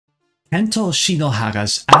Kenta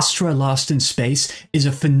Shinohara's Astra Lost in Space is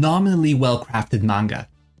a phenomenally well-crafted manga.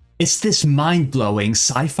 It's this mind-blowing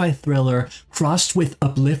sci-fi thriller crossed with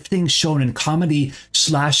uplifting shonen comedy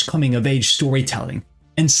 / coming-of-age storytelling,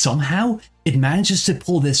 and somehow it manages to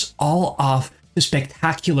pull this all off to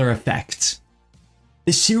spectacular effect.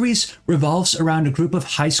 The series revolves around a group of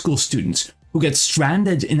high school students who get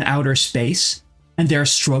stranded in outer space and their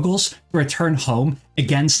struggles to return home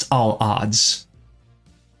against all odds.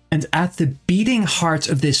 And at the beating heart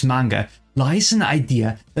of this manga lies an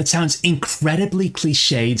idea that sounds incredibly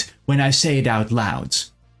cliched when I say it out loud.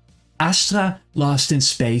 Astra Lost in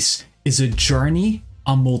Space is a journey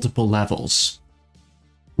on multiple levels.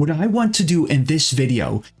 What I want to do in this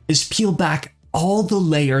video is peel back all the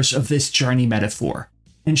layers of this journey metaphor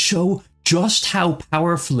and show just how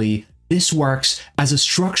powerfully this works as a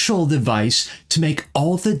structural device to make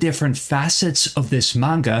all the different facets of this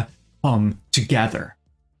manga come together.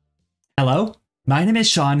 Hello, my name is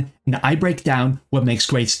Sean, and I break down what makes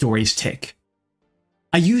great stories tick.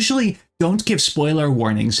 I usually don't give spoiler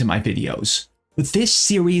warnings in my videos, but this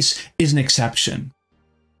series is an exception.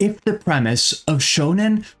 If the premise of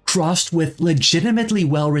shonen crossed with legitimately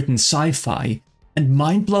well-written sci-fi and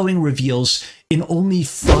mind-blowing reveals in only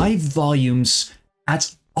 5 volumes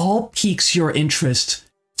at all piques your interest,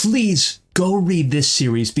 please go read this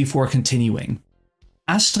series before continuing.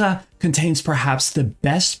 Astra contains perhaps the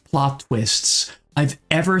best plot twists I've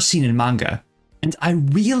ever seen in manga, and I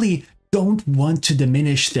really don't want to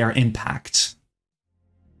diminish their impact.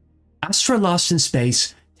 Astra Lost in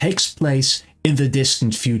Space takes place in the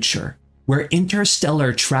distant future, where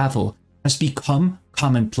interstellar travel has become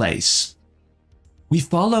commonplace. We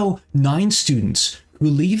follow 9 students who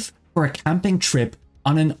leave for a camping trip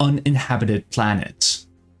on an uninhabited planet.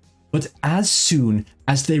 But as soon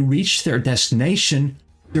as they reach their destination,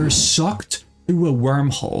 they're sucked through a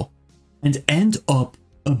wormhole and end up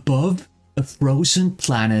above a frozen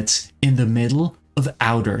planet in the middle of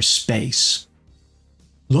outer space.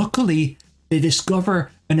 Luckily, they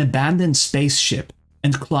discover an abandoned spaceship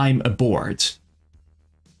and climb aboard.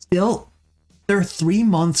 Still, they're 3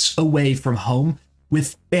 months away from home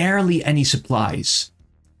with barely any supplies,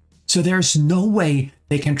 so there's no way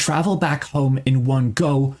they can travel back home in one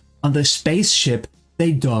go on the spaceship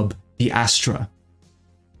they dub the Astra.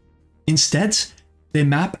 Instead, they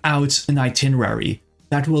map out an itinerary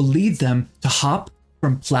that will lead them to hop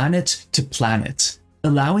from planet to planet,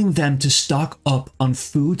 allowing them to stock up on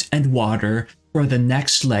food and water for the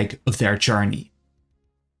next leg of their journey.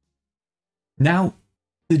 Now,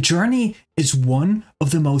 the journey is one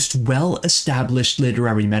of the most well-established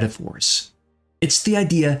literary metaphors. It's the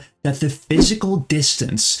idea that the physical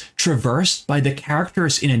distance traversed by the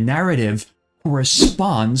characters in a narrative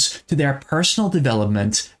corresponds to their personal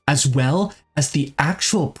development as well as the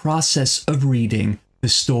actual process of reading the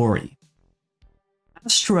story.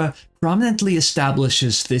 Astra prominently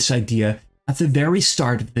establishes this idea at the very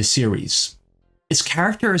start of the series. Its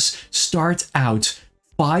characters start out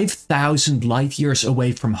 5,000 light years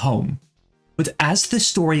away from home, but as the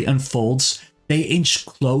story unfolds, they inch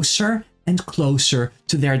closer and closer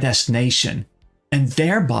to their destination, and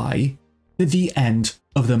thereby to the end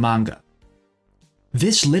of the manga.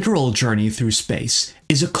 This literal journey through space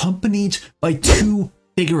is accompanied by 2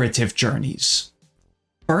 figurative journeys.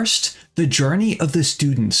 First, the journey of the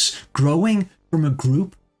students growing from a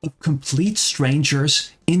group of complete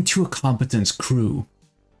strangers into a competent crew.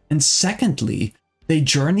 And secondly, they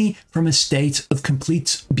journey from a state of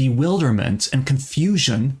complete bewilderment and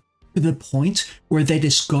confusion to the point where they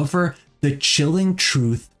discover the chilling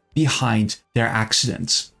truth behind their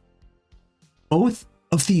accident. Both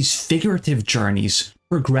of these figurative journeys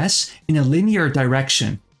progress in a linear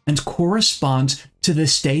direction and correspond to the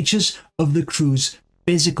stages of the crew's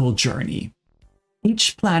physical journey.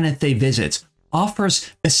 Each planet they visit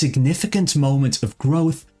offers a significant moment of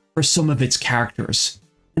growth for some of its characters,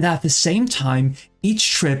 and at the same time,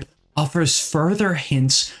 each trip offers further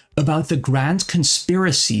hints about the grand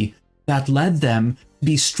conspiracy that led them to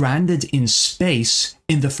be stranded in space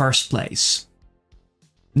in the first place.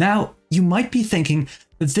 Now, you might be thinking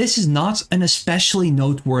that this is not an especially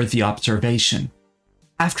noteworthy observation.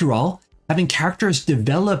 After all, having characters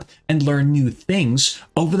develop and learn new things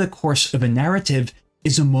over the course of a narrative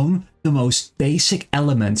is among the most basic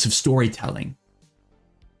elements of storytelling.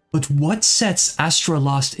 But what sets Astra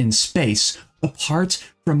Lost in Space apart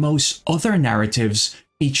from most other narratives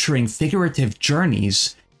featuring figurative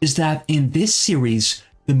journeys is that in this series,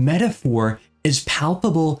 the metaphor is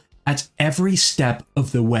palpable at every step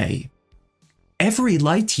of the way. Every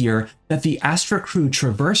light year that the Astra crew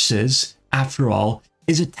traverses, after all,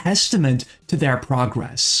 is a testament to their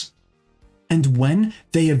progress. And when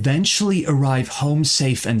they eventually arrive home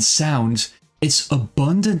safe and sound, it's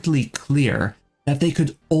abundantly clear that they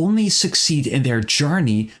could only succeed in their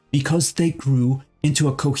journey because they grew into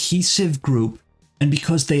a cohesive group and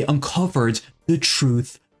because they uncovered the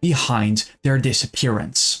truth behind their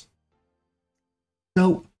disappearance.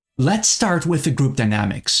 So let's start with the group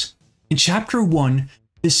dynamics. In Chapter 1,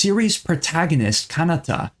 the series protagonist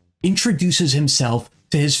Kanata introduces himself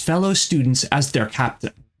to his fellow students as their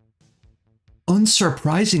captain.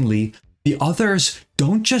 Unsurprisingly, the others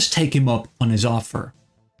don't just take him up on his offer.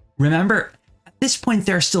 Remember, at this point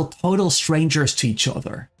they're still total strangers to each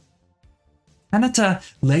other. Kanata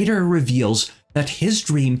later reveals that his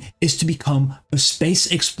dream is to become a space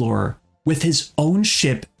explorer with his own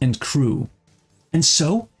ship and crew. And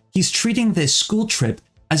so, he's treating this school trip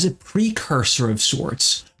as a precursor of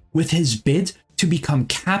sorts, with his bid to become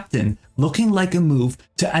captain looking like a move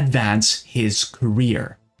to advance his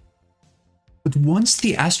career. But once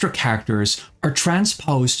the Astra characters are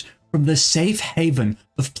transposed from the safe haven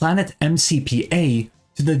of planet MCPA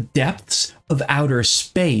to the depths of outer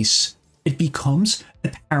space, it becomes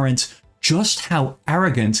apparent just how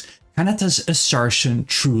arrogant Kanata's assertion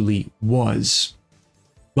truly was.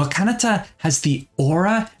 While Kanata has the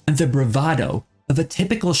aura and the bravado of a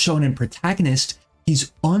typical shonen protagonist,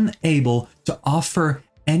 he's unable to offer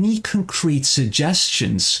any concrete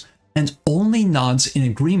suggestions and only nods in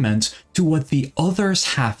agreement to what the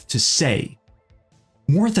others have to say.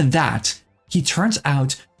 More than that, he turns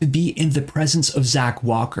out to be in the presence of Zach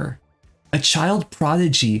Walker, a child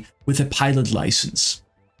prodigy with a pilot license.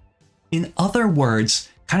 In other words,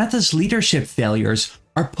 Kanata's leadership failures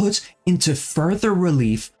are put into further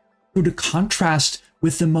relief through the contrast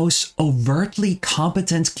with the most overtly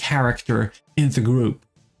competent character in the group.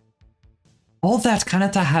 All that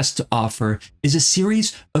Kanata has to offer is a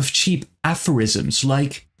series of cheap aphorisms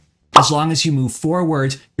like, "As long as you move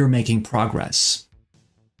forward, you're making progress."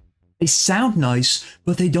 They sound nice,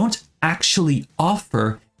 but they don't actually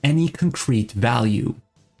offer any concrete value.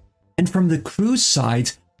 And from the crew's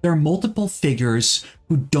side, there are multiple figures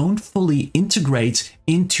who don't fully integrate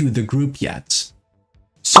into the group yet.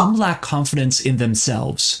 Some lack confidence in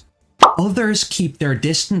themselves, others keep their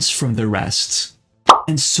distance from the rest,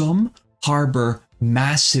 and some harbor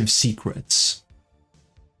massive secrets.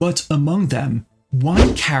 But among them,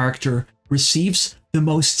 one character receives the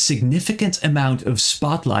most significant amount of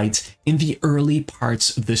spotlight in the early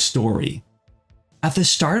parts of the story. At the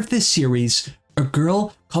start of this series, a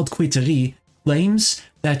girl called Quitterie claims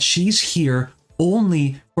that she's here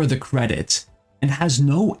only for the credit and has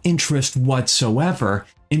no interest whatsoever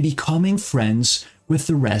in becoming friends with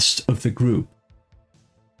the rest of the group.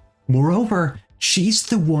 Moreover, she's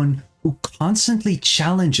the one who constantly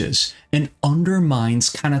challenges and undermines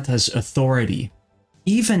Kanata's authority,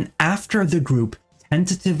 even after the group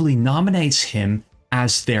tentatively nominates him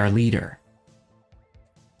as their leader.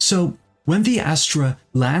 So, when the Astra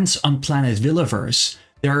lands on planet Villaverse,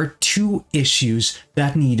 there are two issues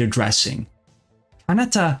that need addressing.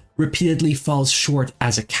 Kanata repeatedly falls short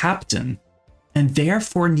as a captain, and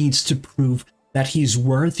therefore needs to prove that he's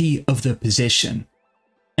worthy of the position.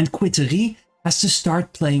 And Quitterie has to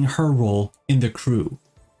start playing her role in the crew.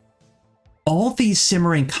 All these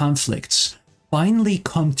simmering conflicts finally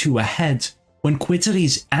come to a head when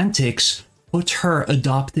Quitterie's antics put her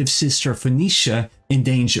adoptive sister Phoenicia in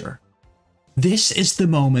danger. This is the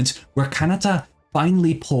moment where Kanata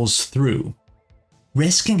finally pulls through,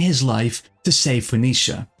 risking his life to save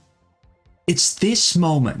Phoenicia. It's this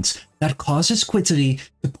moment that causes Quitterie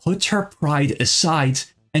to put her pride aside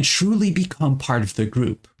and truly become part of the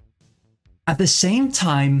group. At the same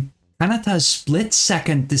time, Kanata's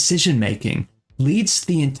split-second decision-making leads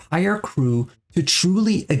the entire crew to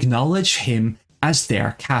truly acknowledge him as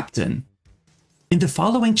their captain. In the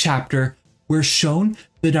following chapter, we're shown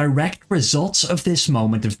the direct results of this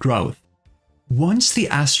moment of growth. Once the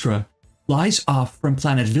Astra flies off from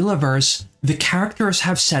planet Villaverse, the characters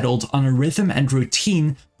have settled on a rhythm and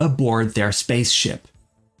routine aboard their spaceship.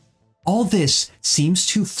 All this seems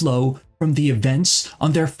to flow from the events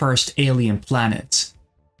on their first alien planet.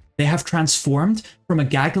 They have transformed from a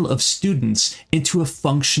gaggle of students into a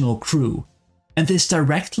functional crew, and this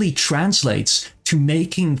directly translates to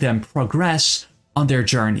making them progress on their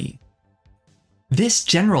journey. This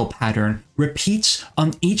general pattern repeats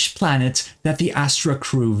on each planet that the Astra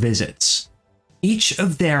crew visits. Each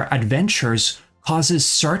of their adventures causes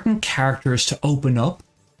certain characters to open up,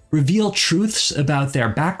 reveal truths about their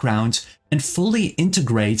background, and fully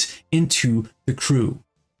integrate into the crew.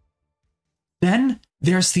 Then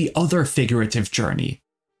there's the other figurative journey,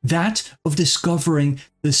 that of discovering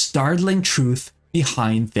the startling truth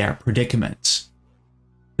behind their predicament.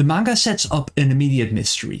 The manga sets up an immediate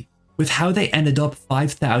mystery, with how they ended up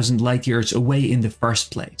 5,000 light years away in the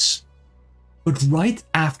first place. But right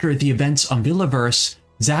after the events on Villaverse,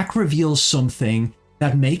 Zack reveals something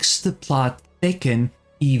that makes the plot thicken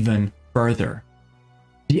even further.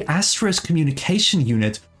 The Astra's communication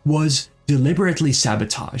unit was deliberately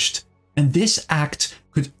sabotaged, and this act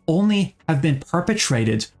could only have been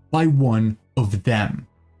perpetrated by one of them.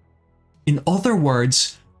 In other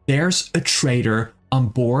words, there's a traitor on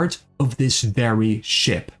board of this very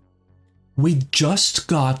ship. We'd just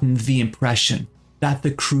gotten the impression that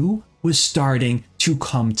the crew was starting to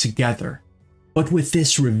come together, but with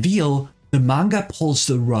this reveal, the manga pulls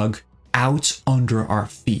the rug out under our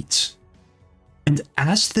feet. And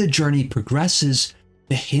as the journey progresses,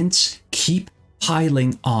 the hints keep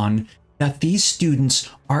piling on that these students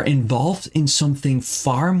are involved in something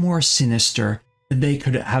far more sinister than they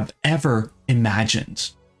could have ever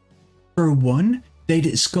imagined. For one, they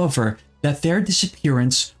discover that their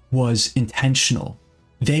disappearance was intentional.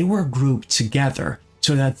 They were grouped together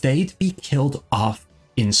so that they'd be killed off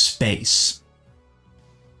in space.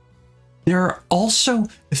 There are also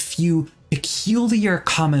a few peculiar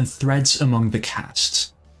common threads among the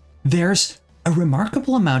cast. There's a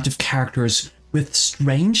remarkable amount of characters with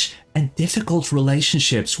strange and difficult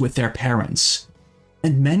relationships with their parents,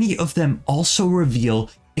 and many of them also reveal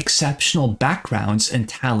exceptional backgrounds and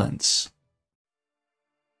talents.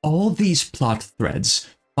 All these plot threads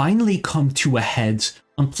finally come to a head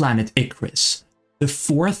on planet Icriss, the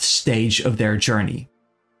fourth stage of their journey.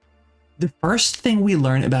 The first thing we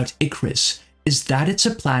learn about Icriss is that it's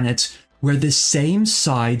a planet where the same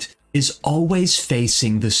side is always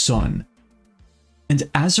facing the sun. And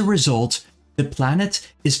as a result, the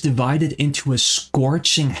planet is divided into a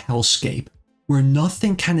scorching hellscape where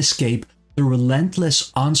nothing can escape the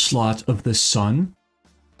relentless onslaught of the sun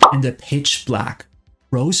and a pitch black,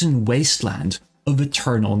 frozen wasteland of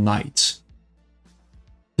eternal night.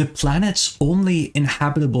 The planet's only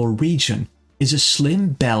inhabitable region is a slim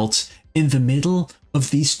belt in the middle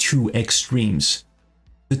of these two extremes,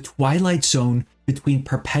 the twilight zone between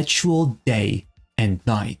perpetual day and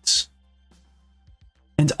night.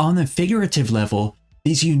 And on a figurative level,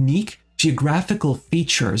 these unique geographical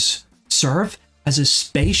features serve as a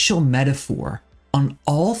spatial metaphor on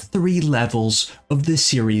all three levels of the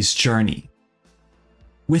series' journey.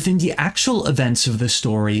 Within the actual events of the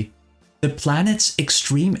story, the planet's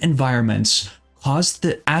extreme environments caused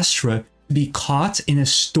the Astra to be caught in a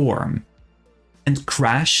storm and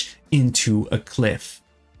crash into a cliff.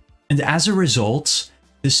 And as a result,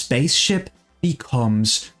 the spaceship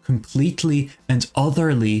becomes completely and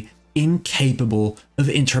utterly incapable of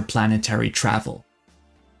interplanetary travel.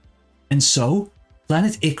 And so,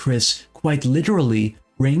 planet Icriss quite literally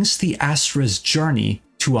brings the Astra's journey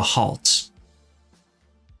to a halt.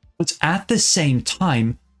 But at the same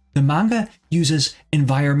time, the manga uses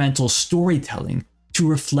environmental storytelling to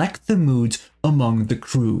reflect the mood among the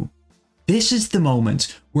crew. This is the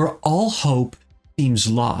moment where all hope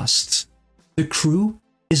seems lost. The crew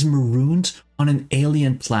is marooned on an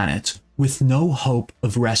alien planet with no hope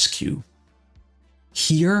of rescue.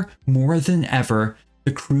 Here, more than ever,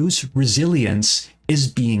 the crew's resilience is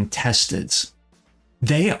being tested.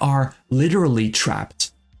 They are literally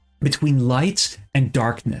trapped between light and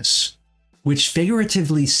darkness, which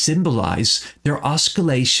figuratively symbolize their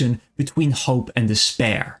oscillation between hope and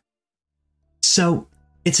despair. So,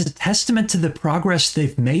 it's a testament to the progress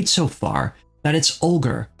they've made so far that it's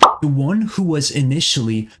Olger, the one who was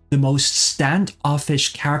initially the most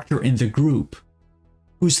standoffish character in the group,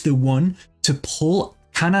 who's the one to pull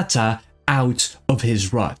Kanata out of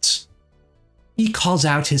his rut. He calls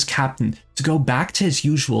out his captain to go back to his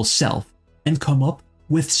usual self and come up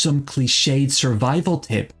with some cliched survival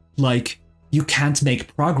tip like, you can't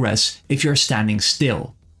make progress if you're standing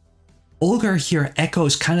still. Olger here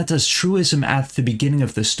echoes Kanata's truism at the beginning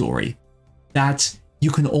of the story, that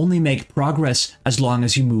you can only make progress as long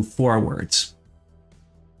as you move forwards.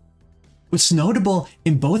 What's notable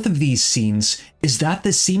in both of these scenes is that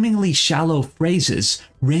the seemingly shallow phrases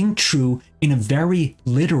ring true in a very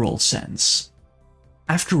literal sense.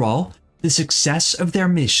 After all, the success of their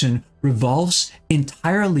mission revolves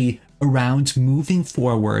entirely around moving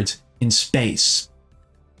forward in space.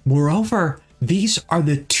 Moreover, these are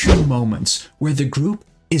the two moments where the group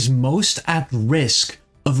is most at risk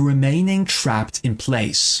of remaining trapped in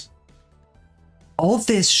place. All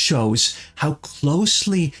this shows how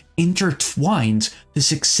closely intertwined the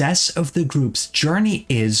success of the group's journey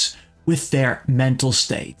is with their mental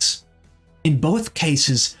states. In both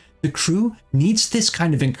cases, the crew needs this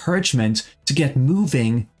kind of encouragement to get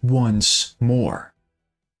moving once more.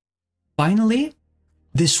 Finally,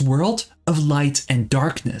 this world of light and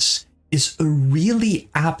darkness is a really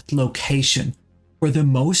apt location for the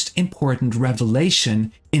most important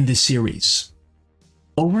revelation in the series.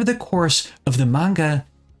 Over the course of the manga,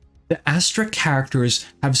 the Astra characters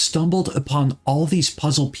have stumbled upon all these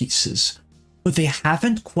puzzle pieces, but they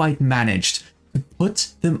haven't quite managed to put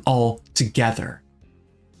them all together.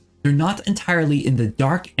 They're not entirely in the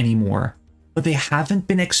dark anymore, but they haven't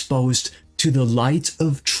been exposed to the light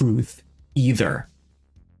of truth either.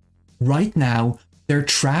 Right now, they're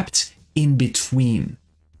trapped in between,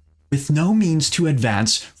 with no means to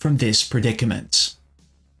advance from this predicament.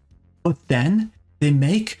 But then they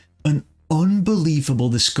make an unbelievable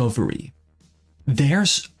discovery.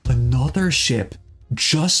 There's another ship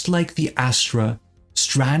just like the Astra,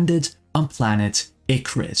 stranded on planet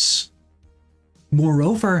Icriss.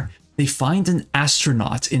 Moreover, they find an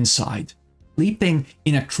astronaut inside, sleeping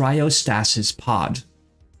in a cryostasis pod.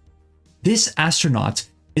 This astronaut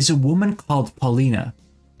is a woman called Paulina,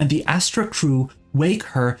 and the Astra crew wake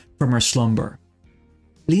her from her slumber.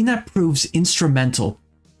 Lina proves instrumental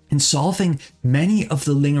in solving many of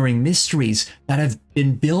the lingering mysteries that have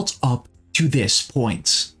been built up to this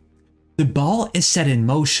point. The ball is set in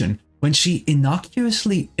motion when she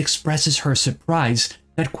innocuously expresses her surprise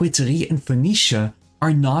that Quitterie and Phoenicia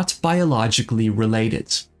are not biologically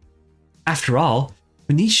related. After all,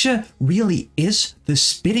 Phoenicia really is the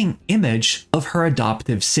spitting image of her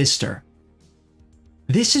adoptive sister.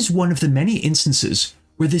 This is one of the many instances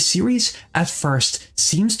where the series at first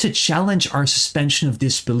seems to challenge our suspension of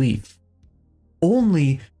disbelief,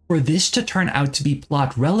 only for this to turn out to be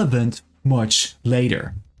plot relevant much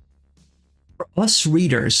later. For us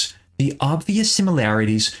readers, the obvious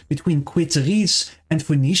similarities between Quitterie's and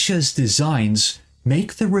Phoenicia's designs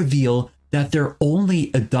make the reveal that they're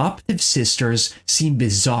only adoptive sisters seem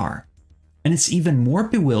bizarre, and it's even more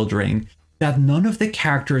bewildering that none of the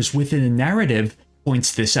characters within the narrative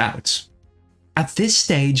points this out. At this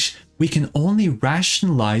stage, we can only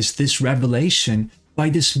rationalize this revelation by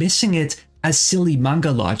dismissing it as silly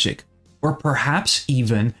manga logic, or perhaps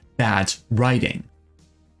even bad writing.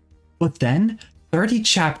 But then, 30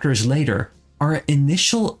 chapters later, our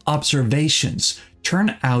initial observations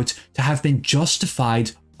turn out to have been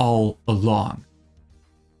justified all along.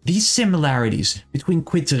 These similarities between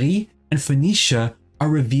Quitterie and Phoenicia are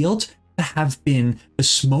revealed to have been a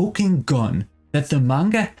smoking gun that the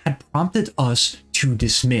manga had prompted us to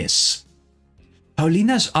dismiss.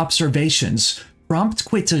 Paulina's observations prompt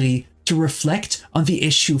Quitterie to reflect on the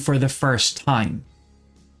issue for the first time,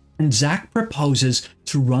 and Zack proposes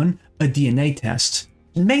to run a DNA test,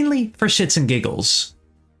 mainly for shits and giggles.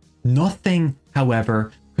 Nothing,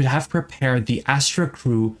 however, could have prepared the Astra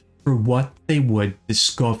crew for what they would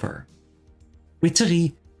discover.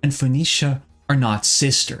 Quitterie and Phoenicia are not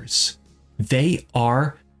sisters. They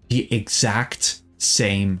are the exact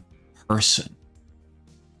same person.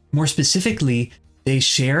 More specifically, they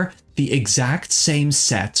share the exact same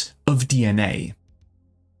set of DNA.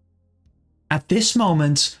 At this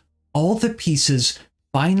moment, all the pieces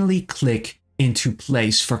finally click into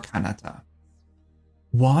place for Kanata.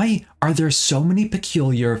 Why are there so many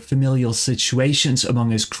peculiar familial situations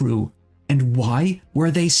among his crew, and why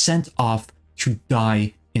were they sent off to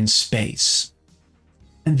die in space?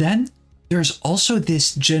 And then there's also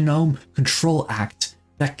this Genome Control Act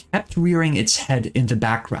that kept rearing its head in the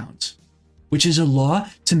background, which is a law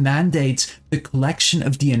to mandate the collection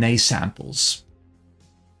of DNA samples.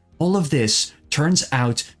 All of this turns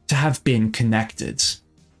out to have been connected.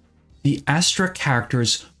 The Astra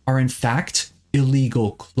characters are in fact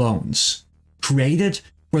illegal clones, created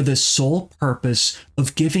for the sole purpose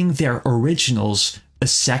of giving their originals a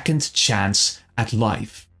second chance at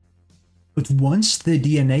life. But once the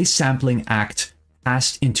DNA Sampling Act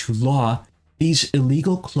passed into law, these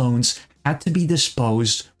illegal clones had to be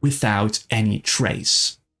disposed without any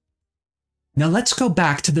trace. Now let's go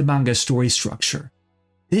back to the manga story structure.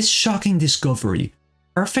 This shocking discovery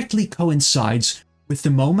perfectly coincides with the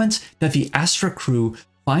moment that the Astra crew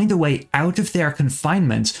find a way out of their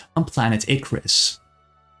confinement on planet Icriss.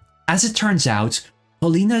 As it turns out,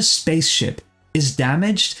 Paulina's spaceship is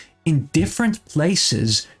damaged in different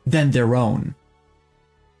places than their own.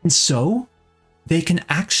 And so, they can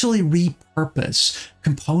actually repurpose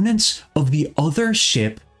components of the other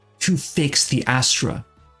ship to fix the Astra.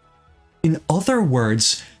 In other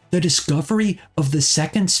words, the discovery of the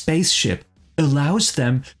second spaceship allows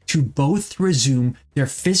them to both resume their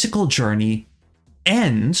physical journey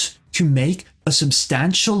and to make a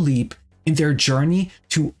substantial leap in their journey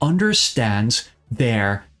to understand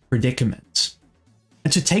their predicament.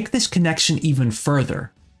 And to take this connection even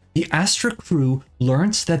further, the Astra crew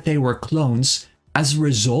learned that they were clones as a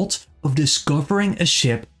result of discovering a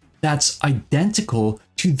ship that's identical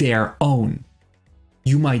to their own.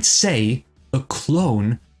 You might say, a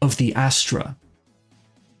clone of the Astra.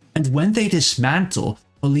 And when they dismantle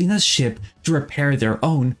Paulina's ship to repair their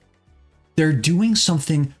own, they're doing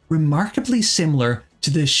something remarkably similar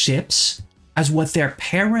to the ships as what their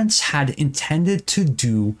parents had intended to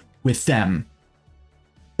do with them.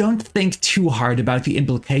 Don't think too hard about the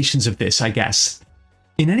implications of this, I guess.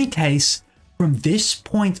 In any case, from this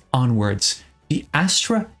point onwards, the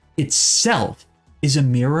Astra itself is a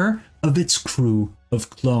mirror of its crew of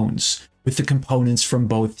clones, with the components from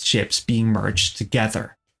both ships being merged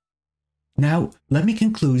together. Now, let me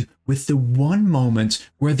conclude with the one moment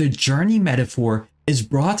where the journey metaphor is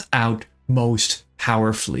brought out most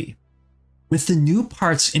powerfully. With the new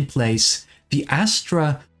parts in place, the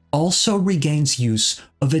Astra also regains use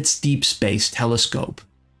of its deep space telescope.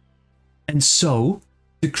 And so,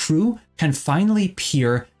 the crew can finally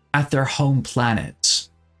peer at their home planets.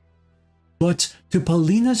 But to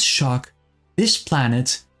Paulina's shock, this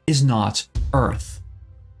planet is not Earth.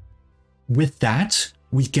 With that,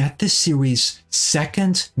 we get the series'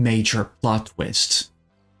 second major plot twist.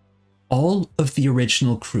 All of the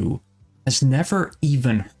original crew has never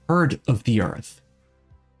even heard of the Earth.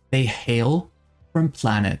 They hail from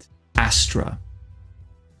planet Astra.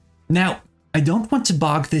 Now, I don't want to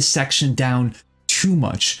bog this section down too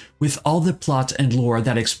much with all the plot and lore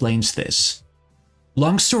that explains this.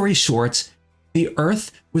 Long story short, the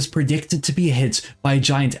Earth was predicted to be hit by a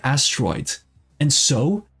giant asteroid, and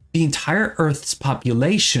so the entire Earth's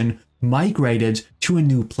population migrated to a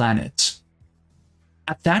new planet.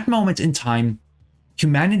 At that moment in time,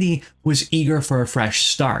 humanity was eager for a fresh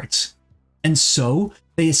start, and so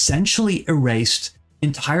they essentially erased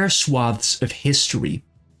entire swaths of history,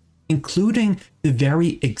 including the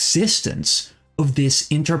very existence of this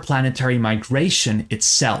interplanetary migration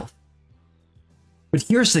itself. But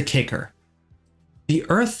here's the kicker. The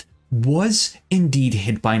Earth was indeed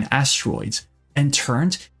hit by an asteroid and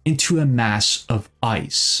turned into a mass of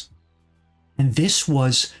ice. And this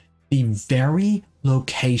was the very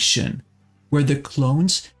location where the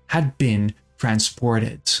clones had been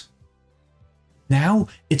transported. Now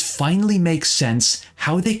it finally makes sense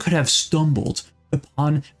how they could have stumbled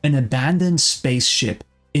upon an abandoned spaceship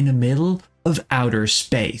in the middle of outer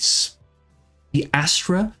space. The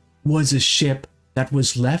Astra was a ship that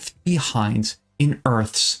was left behind in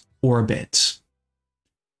Earth's orbit.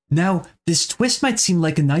 Now, this twist might seem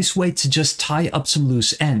like a nice way to just tie up some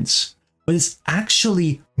loose ends, but it's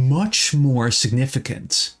actually much more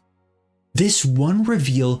significant. This one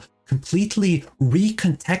reveal completely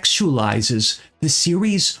recontextualizes the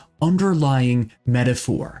series' underlying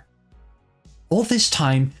metaphor. All this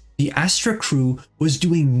time, the Astra crew was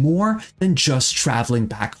doing more than just traveling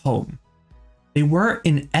back home. They were,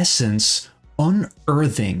 in essence,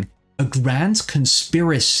 unearthing a grand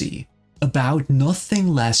conspiracy about nothing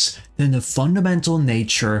less than the fundamental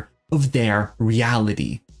nature of their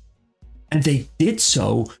reality. And they did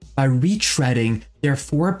so by retreading their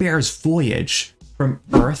forebears' voyage from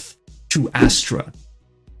Earth to Astra.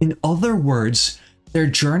 In other words, their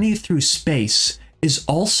journey through space is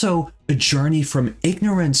also a journey from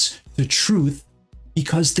ignorance to truth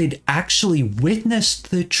because they'd actually witnessed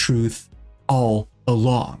the truth all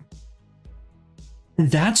along. And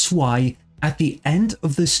that's why, at the end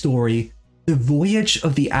of the story, the voyage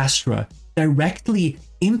of the Astra directly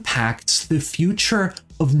impacts the future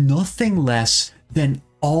of nothing less than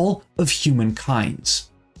all of humankind.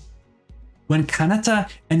 When Kanata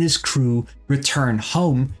and his crew return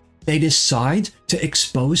home, they decide to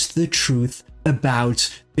expose the truth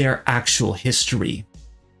about their actual history.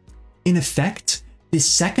 In effect, this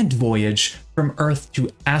second voyage from Earth to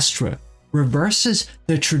Astra reverses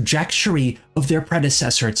the trajectory of their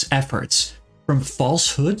predecessor's efforts from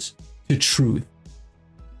falsehood to truth.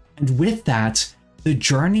 And with that, the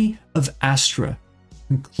journey of Astra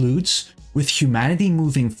concludes with humanity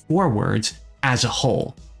moving forward as a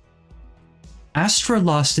whole. Astra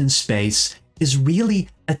Lost in Space is really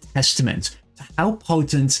a testament to how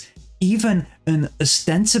potent even an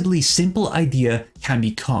ostensibly simple idea can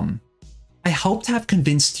become. I hope to have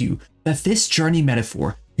convinced you that this journey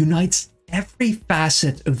metaphor unites every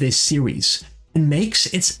facet of this series and makes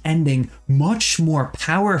its ending much more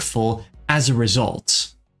powerful as a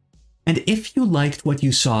result. And if you liked what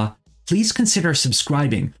you saw, please consider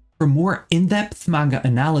subscribing for more in-depth manga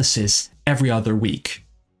analysis every other week.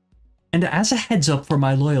 And as a heads up for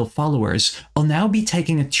my loyal followers, I'll now be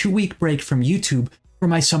taking a 2-week break from YouTube for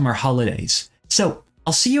my summer holidays. So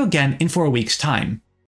I'll see you again in 4 weeks' time.